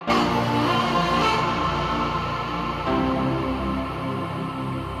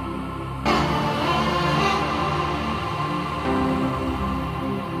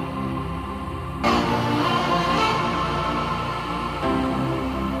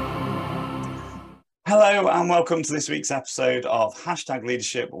Hello and welcome to this week's episode of Hashtag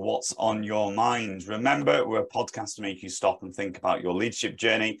Leadership, What's on Your Mind? Remember, we're a podcast to make you stop and think about your leadership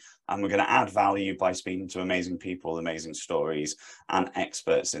journey, and we're going to add value by speaking to amazing people, amazing stories and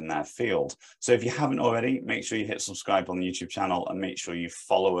experts in their field. So if you haven't already, make sure you hit subscribe on the YouTube channel and make sure you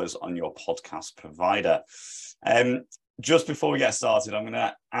follow us on your podcast provider. Just before we get started, I'm going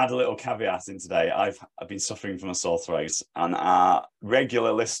to add a little caveat in today. I've been suffering from a sore throat, and our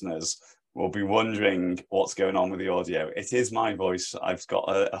regular listeners will be wondering what's going on with the audio. It is my voice. I've got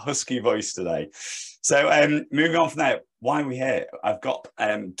a husky voice today. So moving on from there, why are we here? I've got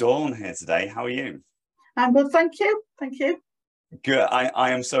Dawn here today. How are you? I'm good, thank you. Thank you. Good. I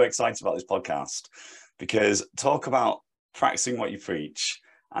am so excited about this podcast because talk about practicing what you preach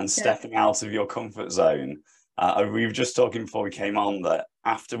and stepping out of your comfort zone. We were just talking before we came on that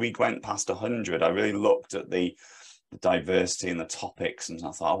after we went past 100, I really looked at the diversity and the topics, and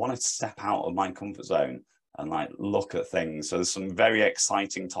I thought I want to step out of my comfort zone and like look at things. So there's some very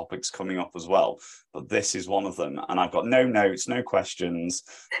exciting topics coming up as well, but this is one of them, and I've got no notes, no questions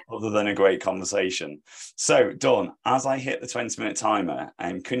other than a great conversation. So Dawn, as I hit the 20-minute timer,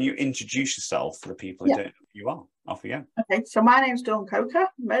 can you introduce yourself for the people who don't know who you are? Off you go. Okay, so my name's Dawn Coker,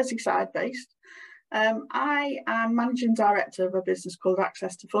 Merseyside based. I am managing director of a business called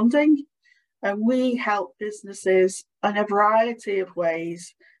Access to Funding. And we help businesses in a variety of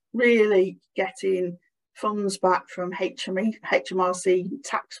ways, really getting funds back from HMRC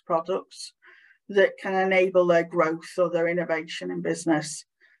tax products that can enable their growth or their innovation in business.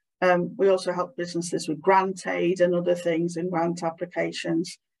 We also help businesses with grant aid and other things in grant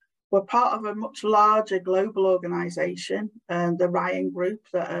applications. We're part of a much larger global organisation, the Ryan Group,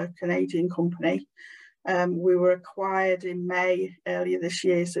 that are a Canadian company. We were acquired in May earlier this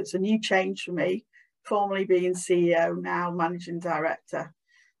year, so it's a new change for me, formerly being CEO, now managing director.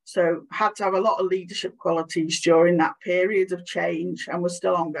 So had to have a lot of leadership qualities during that period of change, and we're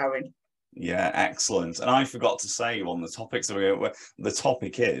still ongoing. Yeah, excellent. And I forgot to say one of the topics that the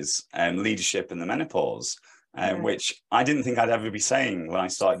topic is leadership in the menopause, which I didn't think I'd ever be saying when I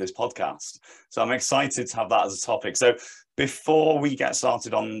started this podcast. So I'm excited to have that as a topic. So before we get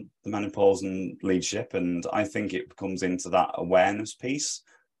started on the menopause and leadership, and I think it comes into that awareness piece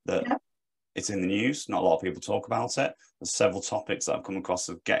that it's in the news, not a lot of people talk about it. There's several topics that I've come across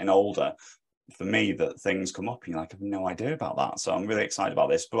of getting older for me that things come up and you're like, I have no idea about that. So I'm really excited about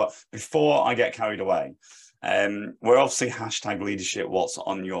this. But before I get carried away, we're obviously hashtag leadership, what's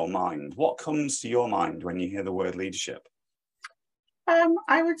on your mind? What comes to your mind when you hear the word leadership?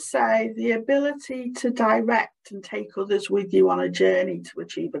 I would say the ability to direct and take others with you on a journey to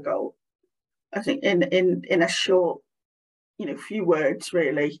achieve a goal. I think in a short, few words,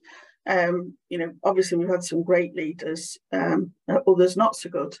 really. Obviously we've had some great leaders, others not so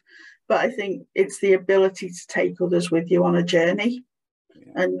good, but I think it's the ability to take others with you on a journey,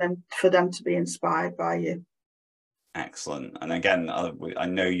 and then for them to be inspired by you. Excellent. And again, I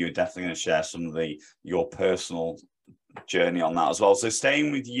know you're definitely going to share some of your personal journey on that as well. So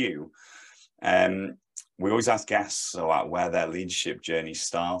staying with you, we always ask guests about where their leadership journey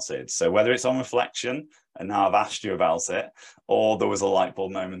started. So whether it's on reflection, and now I've asked you about it, or there was a light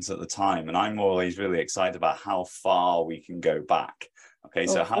bulb moment at the time. And I'm always really excited about how far we can go back. Okay,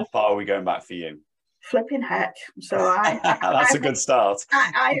 so how far are we going back for you? Flipping heck. So that's a good start.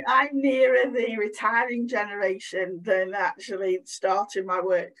 I'm nearer the retiring generation than actually starting my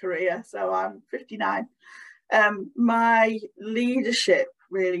work career. So I'm 59. My leadership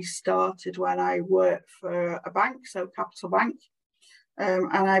really started when I worked for a bank, so Capital Bank, and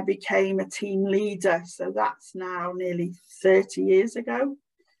I became a team leader. So that's now nearly 30 years ago,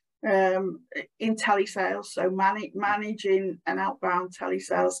 in telesales. So managing an outbound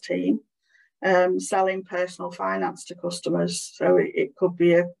telesales team, selling personal finance to customers. So it could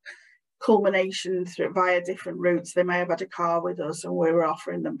be a culmination via different routes. They may have had a car with us and we were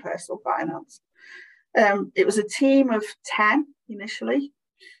offering them personal finance. It was a team of 10 initially.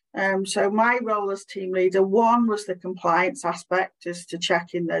 So my role as team leader, one was the compliance aspect, is to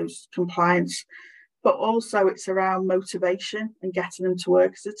check in those compliance, but also it's around motivation and getting them to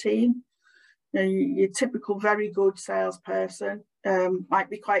work as a team. Your typical very good salesperson might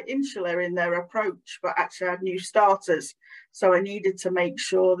be quite insular in their approach, but actually had new starters. So I needed to make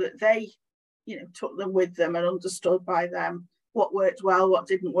sure that they, took them with them and understood by them what worked well, what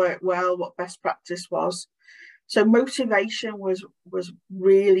didn't work well, what best practice was. So motivation was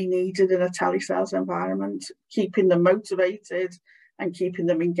really needed in a telesales environment, keeping them motivated and keeping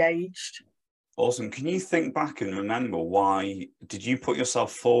them engaged. Awesome. Can you think back and remember why did you put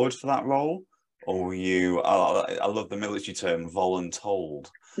yourself forward for that role? or were you, I love the military term, voluntold.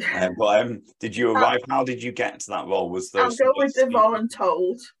 Did you arrive, how did you get to that role? Was there I'll go with the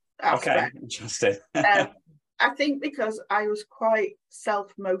voluntold Okay, aspect. interesting. I think because I was quite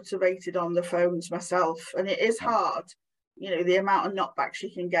self-motivated on the phones myself, and it is hard, the amount of knockbacks you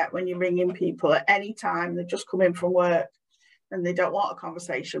can get when you're ringing people at any time. They've just come in from work and they don't want a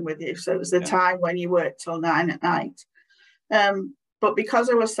conversation with you. So it was the time when you work till 9 at night. But because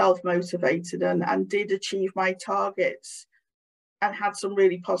I was self-motivated and did achieve my targets and had some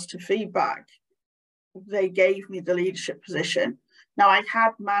really positive feedback, they gave me the leadership position. Now, I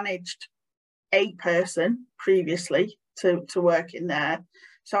had managed a person previously to work in there,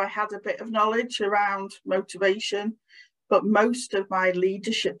 so I had a bit of knowledge around motivation, but most of my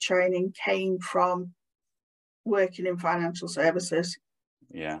leadership training came from working in financial services.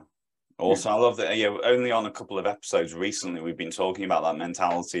 Yeah. Also, I love that. Only on a couple of episodes recently, we've been talking about that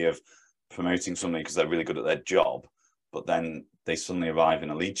mentality of promoting somebody because they're really good at their job, but then they suddenly arrive in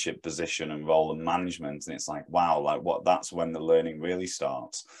a leadership position and role and management, and it's like, wow, like that's when the learning really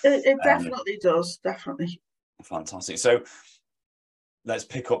starts. It definitely does, definitely. Fantastic. So let's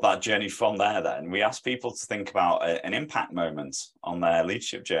pick up that journey from there then. We ask people to think about an impact moment on their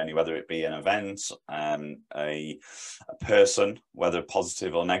leadership journey, whether it be an event, a person, whether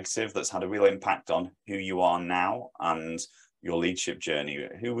positive or negative, that's had a real impact on who you are now and your leadership journey.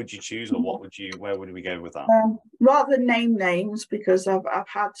 Who would you choose, or where would we go with that? Rather than name names, because I've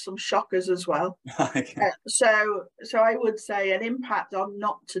had some shockers as well. Okay. So I would say an impact on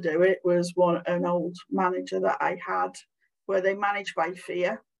not to do it was an old manager that I had, where they managed by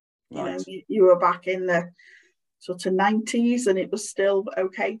fear. Right. You were back in the sort of 90s and it was still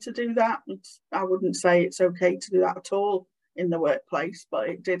okay to do that. I wouldn't say it's okay to do that at all in the workplace, but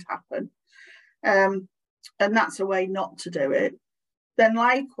it did happen. And that's a way not to do it. Then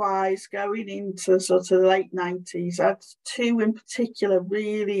likewise, going into sort of the late 90s, I had two in particular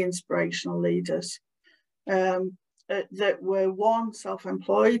really inspirational leaders that were, one,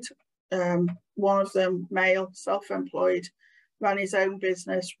 self-employed, one of them male, self-employed, ran his own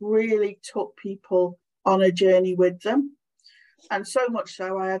business, really took people on a journey with them. And so much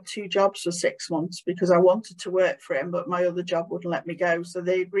so, I had 2 jobs for 6 months because I wanted to work for him, but my other job wouldn't let me go. So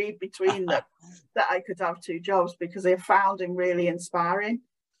they agreed between them that I could have 2 jobs because they found him really inspiring.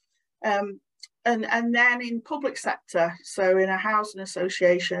 And then in public sector, so in a housing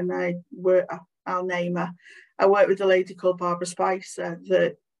association, I'll name her. I worked with a lady called Barbara Spicer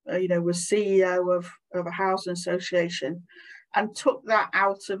that was CEO of a housing association, and took that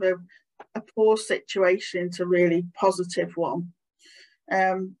out of a poor situation into a really positive one.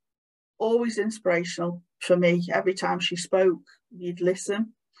 Always inspirational for me. Every time she spoke, you'd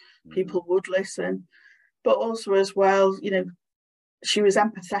listen. People would listen. But also as well, she was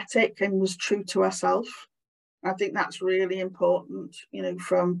empathetic and was true to herself. I think that's really important,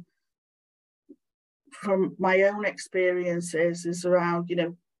 from my own experiences is around,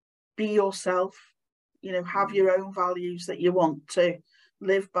 be yourself, have your own values that you want to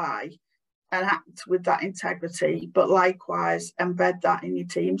live by and act with that integrity, but likewise embed that in your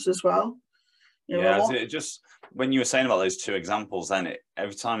teams as well. It just, when you were saying about those 2 examples, then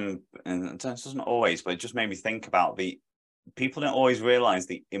every time, and it doesn't always, but it just made me think about people don't always realize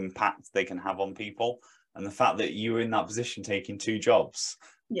the impact they can have on people, and the fact that you were in that position taking 2 jobs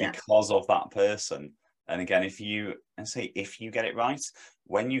because of that person. And again, if you get it right,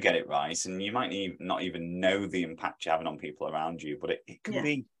 when you get it right, and you might not even know the impact you're having on people around you, but it can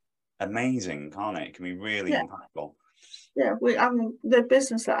be amazing, can't it? It can be really impactful. Yeah, the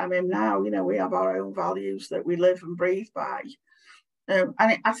business that I'm in now, we have our own values that we live and breathe by. And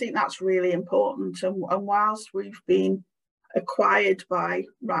I think that's really important. And whilst we've been acquired by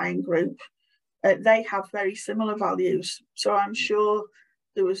Ryan Group, they have very similar values. So I'm sure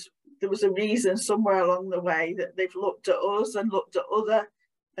there was a reason somewhere along the way that they've looked at us and looked at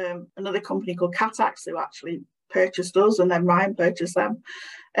another company called Catax, who actually purchased us, and then Ryan purchased them.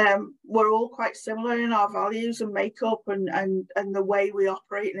 We're all quite similar in our values and makeup and the way we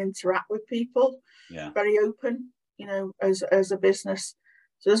operate and interact with people. Very open, as a business.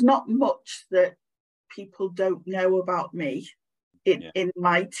 So there's not much that people don't know about me in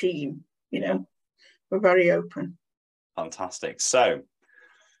my team. We're very open. Fantastic. So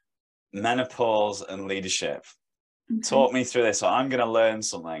menopause and leadership. Talk me through this. So I'm going to learn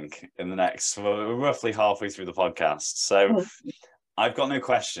something in the next, we're roughly halfway through the podcast. So I've got no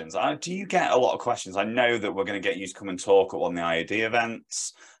questions. Do you get a lot of questions? I know that we're going to get you to come and talk at one of the IOD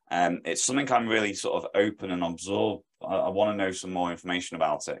events. It's something I'm really sort of open and absorb. I want to know some more information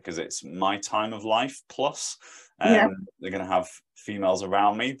about it because it's my time of life. Plus, they're going to have females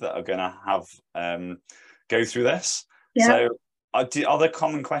around me that are going to have go through this. So are there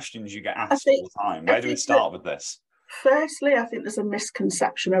common questions you get asked all the time? Where do we start with this? Firstly, I think there's a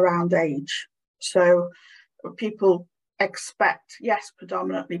misconception around age. So people expect, yes,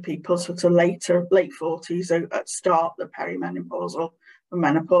 predominantly people sort of late 40s at start the perimenopausal and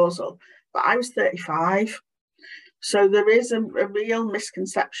menopausal, but I was 35. So there is a real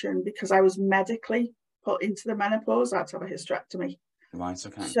misconception because I was medically put into the menopause. I had to have a hysterectomy. Right,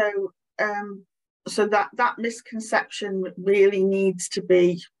 okay. So that misconception really needs to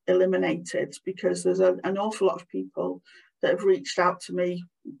be eliminated because there's an awful lot of people that have reached out to me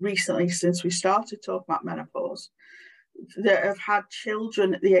recently since we started talking about menopause that have had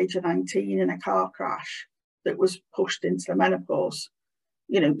children at the age of 19 in a car crash that was pushed into the menopause.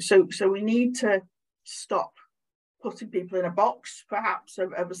 So we need to stop putting people in a box, perhaps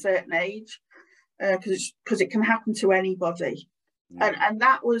of a certain age, because it can happen to anybody. And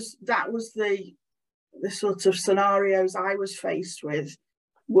that was the sort of scenarios I was faced with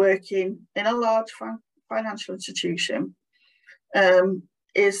working in a large financial institution,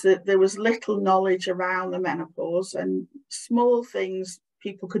 is that there was little knowledge around the menopause and small things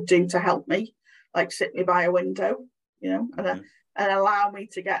people could do to help me, like sit me by a window, and allow me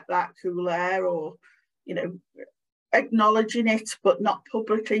to get that cool air, or, acknowledging it, but not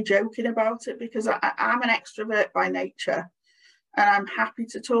publicly joking about it, because I'm an extrovert by nature. And I'm happy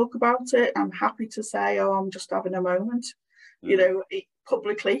to talk about it. I'm happy to say, oh, I'm just having a moment,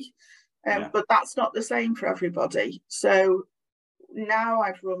 publicly. But that's not the same for everybody. So now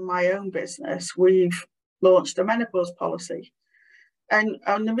I've run my own business. We've launched a menopause policy. And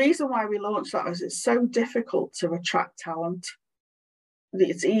the reason why we launched that is it's so difficult to attract talent.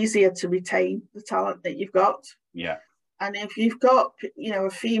 It's easier to retain the talent that you've got. Yeah. And if you've got,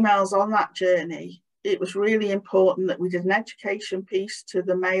 females on that journey, it was really important that we did an education piece to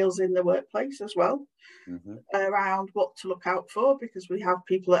the males in the workplace as well, around what to look out for, because we have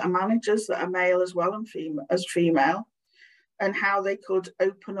people that are managers that are male as well and female, and how they could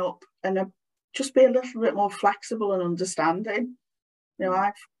open up and just be a little bit more flexible and understanding.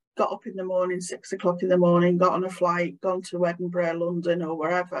 I've got up in the morning, 6 o'clock in the morning, got on a flight, gone to Edinburgh, London, or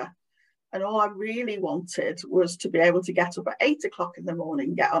wherever. And all I really wanted was to be able to get up at 8 o'clock in the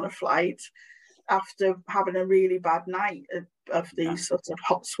morning, get on a flight, after having a really bad night of these sort of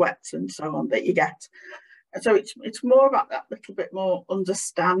hot sweats and so on that you get. And so it's more about that little bit more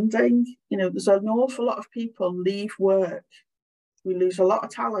understanding. There's an awful lot of people leave work. We lose a lot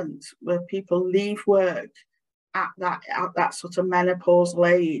of talent where people leave work at that sort of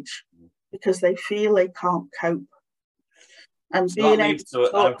menopausal age because they feel they can't cope. And so that leads to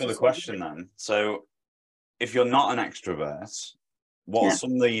I've got a question then. So if you're not an extrovert, what are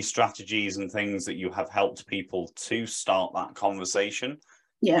some of the strategies and things that you have helped people to start that conversation?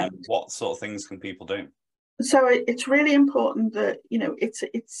 And what sort of things can people do? So it's really important that,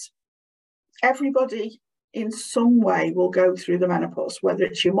 it's everybody in some way will go through the menopause, whether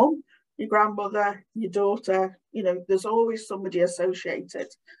it's your mum, your grandmother, your daughter, there's always somebody associated.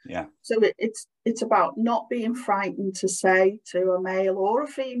 Yeah. So it's about not being frightened to say to a male or a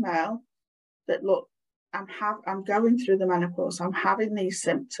female that, look, I'm going through the menopause, I'm having these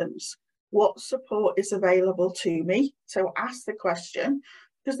symptoms. What support is available to me? So ask the question,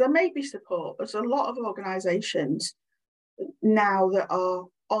 because there may be support. There's a lot of organisations now that are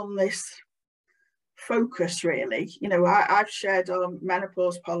on this focus, really. I've shared our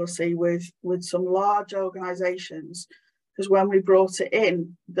menopause policy with some large organisations, because when we brought it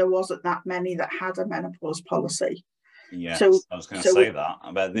in, there wasn't that many that had a menopause policy. Yes, so, I was going to say that.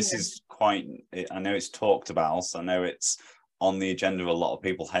 But this is quite, I know it's talked about, I know it's on the agenda of a lot of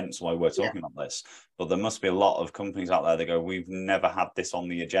people, hence why we're talking about this. But there must be a lot of companies out there that go, we've never had this on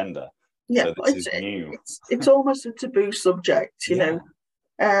the agenda. Yeah, so this is new. It's almost a taboo subject,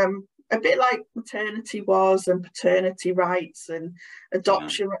 a bit like maternity was, and paternity rights and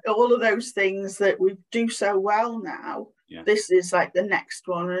adoption, all of those things that we do so well now. This is like the next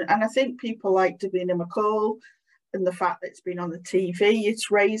one. And I think people like Davina McCall, and the fact that it's been on the TV,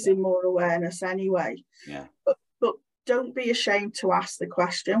 it's raising more awareness anyway. But don't be ashamed to ask the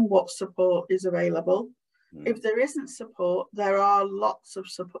question, what support is available? If there isn't support, there are lots of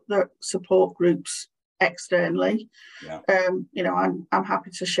support groups externally. I'm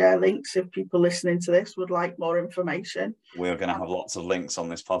happy to share links if people listening to this would like more information. We're going to have lots of links on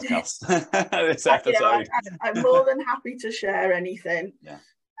this podcast. This episode. I'm more than happy to share anything.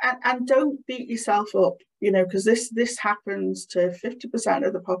 And don't beat yourself up. you know, because this happens to 50%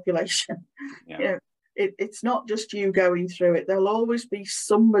 of the population. Yeah. You know, it's not just you going through it. There'll always be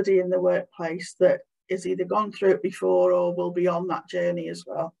somebody in the workplace that has either gone through it before or will be on that journey as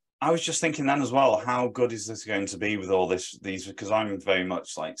well. I was just thinking then as well, how good is this going to be with all these, because I'm very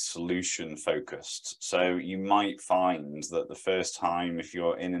much like solution focused. So you might find that the first time, if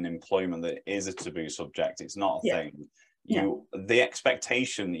you're in an employment that is a taboo subject, it's not a thing. The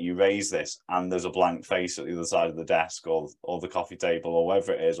expectation that you raise this and there's a blank face at the other side of the desk or the coffee table or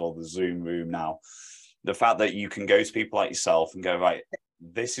wherever it is, or the Zoom room now, the fact that you can go to people like yourself and go, right,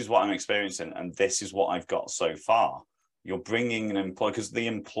 this is what I'm experiencing and this is what I've got so far. You're bringing an employer, because the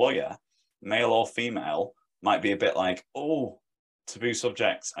employer, male or female, might be a bit like, oh, taboo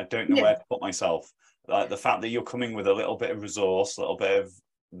subjects, I don't know where to put myself. Like the fact that you're coming with a little bit of resource, a little bit of,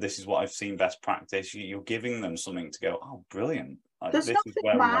 this is what I've seen best practice, you're giving them something to go, oh, brilliant. Like, there's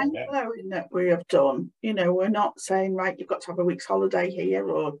nothing mind-blowing that we have done. You know, we're not saying, right, you've got to have a week's holiday here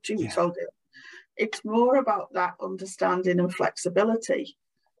or 2 weeks holiday. It's more about that understanding and flexibility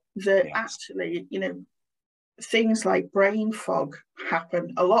that actually, you know, things like brain fog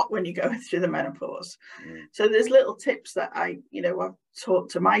happen a lot when you go through the menopause. So there's little tips that I've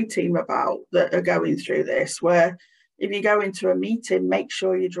talked to my team about that are going through this, where if you go into a meeting, make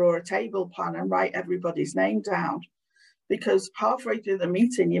sure you draw a table plan and write everybody's name down, because halfway through the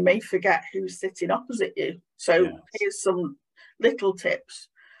meeting, you may forget who's sitting opposite you. So here's some little tips.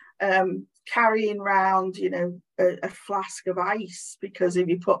 Carrying around, you know, a flask of ice, because if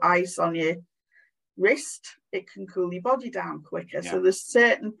you put ice on your wrist, it can cool your body down quicker. So there's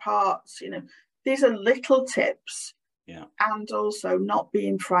certain parts, you know, these are little tips. And also not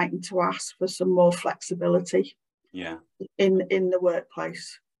being frightened to ask for some more flexibility in the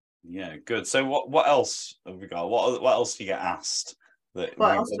workplace. Good. So what else have we got? What else do you get asked that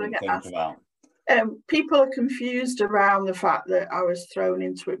what else do I get asked about? People are confused around the fact that I was thrown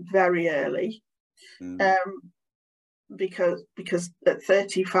into it very early. Because at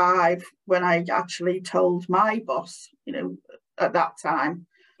 35, when I actually told my boss, you know, at that time,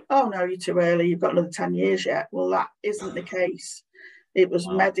 oh no, you're too early, you've got another 10 years yet. Well, that isn't the case. It was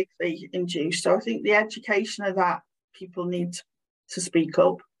medically induced. So I think the education of that, people need to speak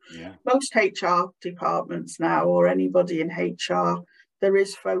up. Most HR departments now, or anybody in HR, there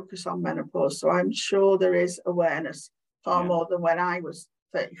is focus on menopause. So I'm sure there is awareness, far more than when I was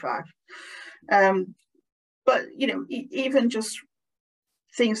 35. But, you know, even just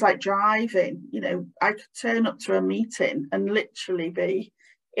things like driving, you know, I could turn up to a meeting and literally be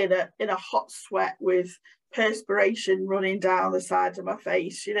in a hot sweat with perspiration running down the side of my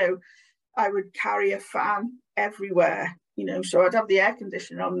face. You know, I would carry a fan everywhere, you know, so I'd have the air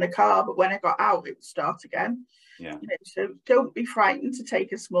conditioning on in the car, but when I got out, it would start again. You know, so don't be frightened to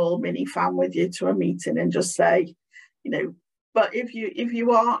take a small mini fan with you to a meeting and just say, you know, but if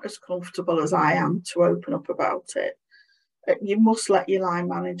you aren't as comfortable as I am to open up about it, you must let your line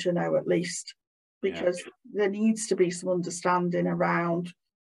manager know at least, because there needs to be some understanding around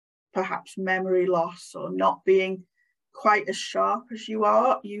perhaps memory loss or not being quite as sharp as you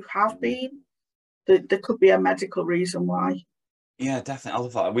have been. There could be a medical reason why. Yeah, definitely. I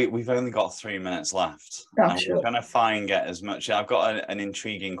love that. We've only got 3 minutes left. I'm trying to find and get as much. I've got an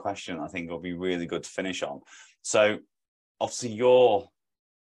intriguing question I think will be really good to finish on. So obviously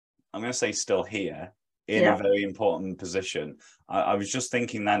I'm going to say still here in a very important position. I was just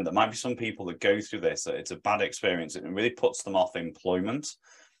thinking then that might be some people that go through this, that it's a bad experience and it really puts them off employment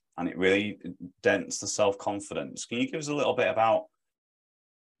and it really dents the self-confidence. Can you give us a little bit about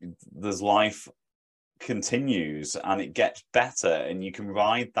there's life continues and it gets better and you can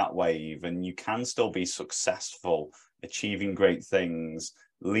ride that wave and you can still be successful, achieving great things,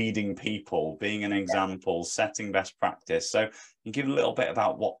 leading people, being an example, setting best practice? So you give a little bit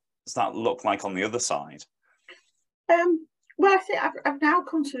about what does that look like on the other side? Well, I think I've now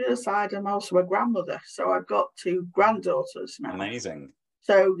come to the other side. I'm also a grandmother, so I've got 2 granddaughters now. Amazing.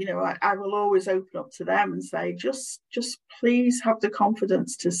 So, you know, I will always open up to them and say, just please have the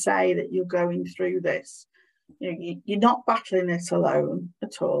confidence to say that you're going through this. You know, you're not battling it alone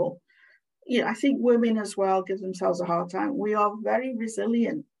at all. You know, I think women as well give themselves a hard time. We are very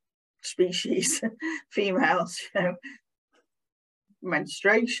resilient species, females, you know,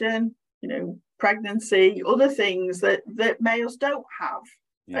 menstruation, you know, pregnancy, other things that males don't have.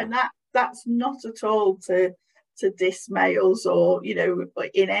 And that's not at all to diss males or, you know,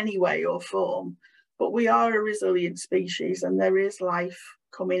 in any way or form, but we are a resilient species and there is life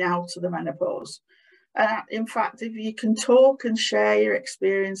coming out of the menopause. And in fact, if you can talk and share your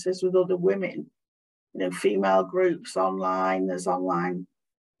experiences with other women, you know, female groups online, there's online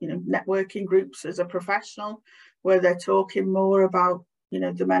networking groups as a professional where they're talking more about,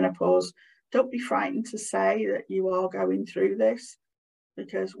 the menopause. Don't be frightened to say that you are going through this,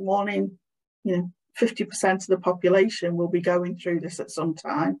 because one in, 50% of the population will be going through this at some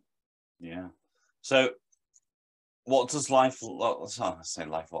time. Yeah. So what does life look? I say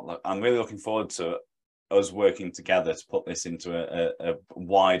life look. I'm really looking forward to us working together to put this into a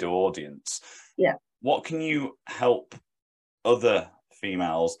wider audience. Yeah. What can you help other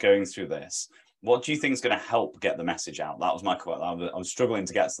females going through this? What do you think is going to help get the message out? That was my question. I was struggling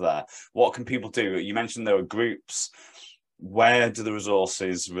to get to there. What can people do? You mentioned there were groups. Where do the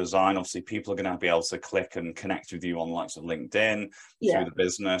resources reside? Obviously, people are going to be able to click and connect with you on the likes of LinkedIn, through the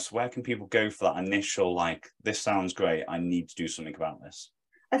business. Where can people go for that initial, like, this sounds great, I need to do something about this?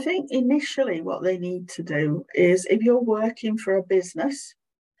 I think initially what they need to do is, if you're working for a business,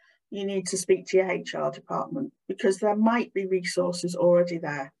 you need to speak to your HR department, because there might be resources already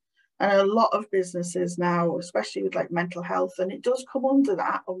there. And a lot of businesses now, especially with like mental health, and it does come under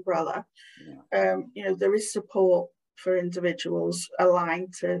that umbrella, there is support for individuals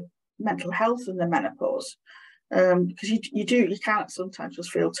aligned to mental health and the menopause, because you can't sometimes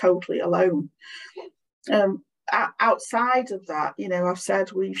just feel totally alone. Outside of that, I've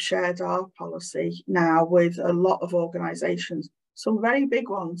said we've shared our policy now with a lot of organisations, some very big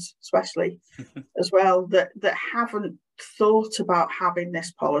ones especially as well, that haven't thought about having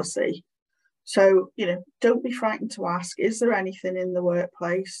this policy. So, don't be frightened to ask, is there anything in the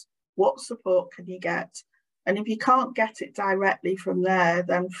workplace? What support can you get? And if you can't get it directly from there,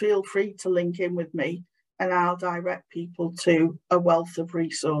 then feel free to link in with me and I'll direct people to a wealth of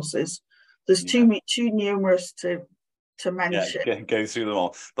resources. There's too numerous to mention. Yeah, go through them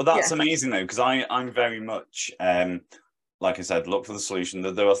all. But that's amazing though, because I'm very much, like I said, look for the solution.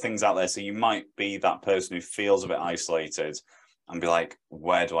 That there are things out there. So you might be that person who feels a bit isolated and be like,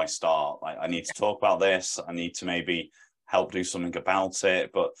 where do I start? Like, I need to talk about this. I need to maybe help do something about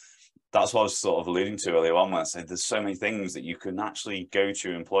it. But that's what I was sort of alluding to earlier on when I said there's so many things that you can actually go to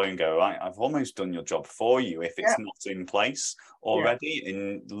your employer and go, right, I've almost done your job for you if it's not in place already.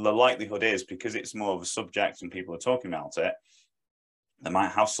 And the likelihood is, because it's more of a subject and people are talking about it, they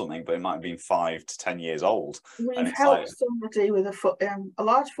might have something, but it might have been 5 to 10 years old. We've helped somebody with a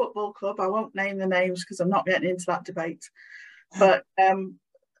large football club. I won't name the names because I'm not getting into that debate. But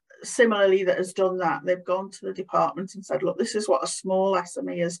similarly, that has done that. They've gone to the department and said, look, this is what a small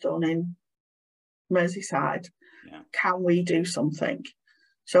SME has done in Merseyside. Can we do something?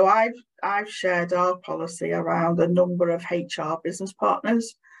 So I've shared our policy around a number of HR business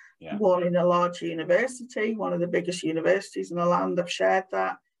partners. One in a large university, one of the biggest universities in the land. I've shared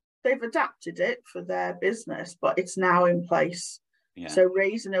that. They've adapted it for their business, but it's now in place. So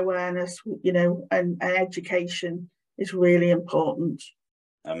raising awareness, and education is really important.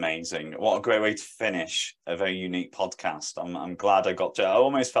 Amazing. What a great way to finish a very unique podcast. I'm glad I got to. I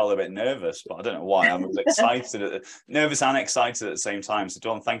almost felt a bit nervous, but I don't know why. I was excited, nervous and excited at the same time. So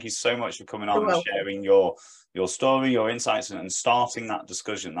Dawn, thank you so much for coming on and sharing your story, your insights, and starting that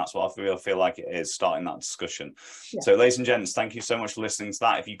discussion. That's what I feel like it is, starting that discussion. So ladies and gents, thank you so much for listening to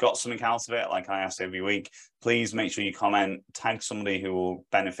that. If you got something out of it, like I ask every week, please make sure you comment, tag somebody who will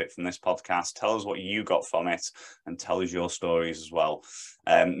benefit from this podcast, tell us what you got from it, and tell us your stories as well.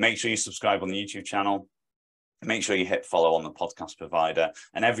 Make sure you subscribe on the YouTube channel. Make sure you hit follow on the podcast provider.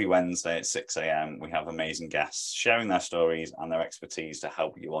 And every Wednesday at 6 a.m, we have amazing guests sharing their stories and their expertise to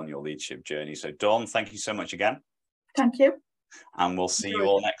help you on your leadership journey. So Dawn, thank you so much again. Thank you. And we'll see you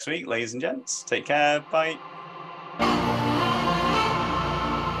all next week, ladies and gents. Take care. Bye.